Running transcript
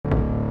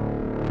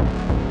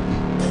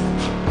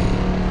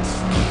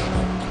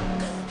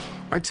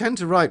I tend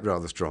to write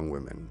rather strong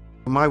women.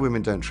 My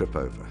women don't trip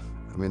over.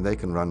 I mean, they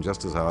can run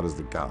just as hard as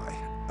the guy,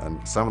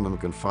 and some of them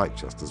can fight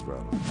just as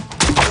well.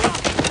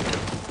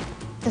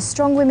 The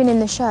strong women in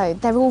the show,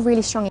 they're all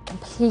really strong in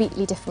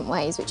completely different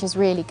ways, which is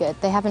really good.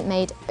 They haven't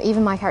made,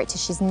 even my character,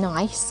 she's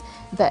nice,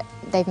 but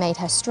they've made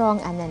her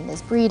strong, and then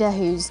there's Breda,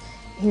 who's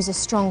a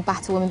strong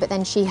battle woman, but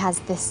then she has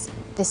this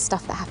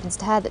stuff that happens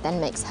to her that then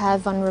makes her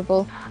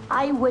vulnerable.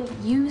 I will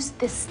use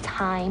this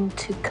time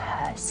to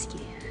curse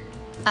you.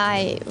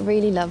 I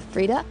really love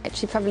Breda.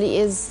 She probably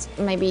is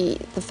maybe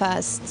the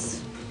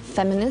first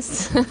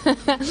feminist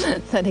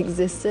that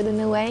existed in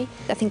a way.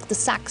 I think the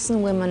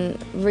Saxon women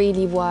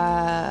really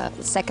were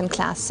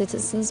second-class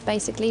citizens,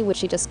 basically, which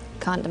she just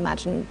can't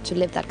imagine to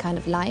live that kind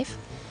of life.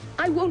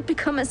 I won't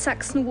become a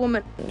Saxon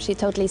woman. She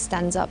totally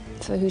stands up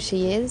for who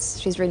she is.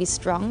 She's really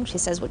strong. She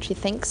says what she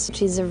thinks.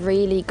 She's a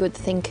really good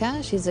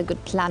thinker. She's a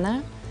good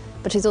planner,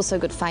 but she's also a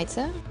good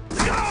fighter.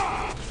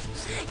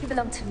 You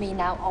belong to me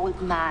now,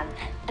 old man,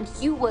 and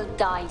you will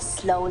die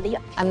slowly.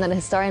 I'm not a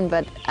historian,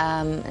 but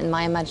in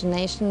my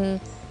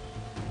imagination,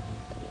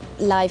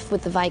 life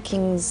with the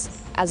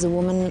Vikings as a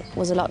woman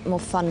was a lot more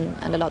fun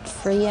and a lot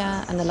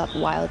freer and a lot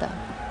wilder.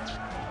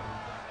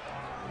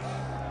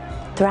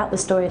 Throughout the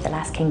story of The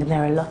Last Kingdom,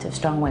 there are a lot of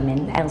strong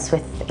women,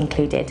 Ellsworth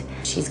included.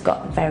 She's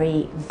got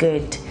very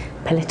good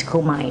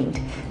political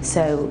mind,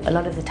 so a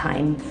lot of the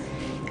time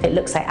it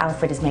looks like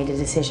Alfred has made a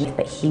decision,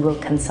 but he will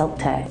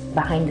consult her.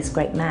 Behind this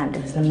great man,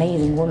 there's an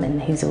amazing woman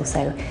who's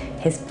also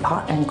his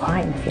partner in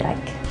crime, if you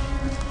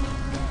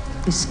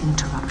like. This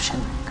interruption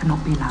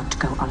cannot be allowed to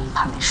go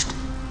unpunished.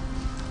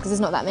 Because there's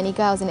not that many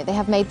girls in it, they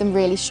have made them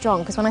really strong.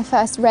 Because when I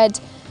first read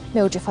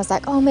Mildred, I was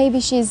like, oh, maybe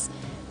she's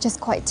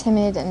just quite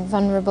timid and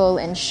vulnerable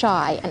and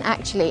shy. And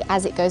actually,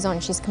 as it goes on,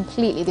 she's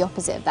completely the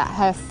opposite of that.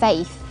 Her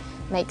faith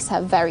makes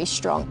her very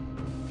strong.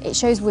 It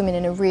shows women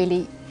in a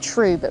really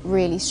true but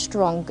really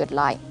strong, good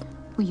light.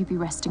 Will you be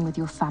resting with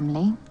your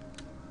family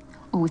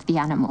or with the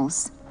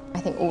animals? I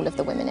think all of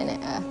the women in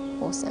it are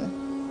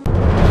awesome.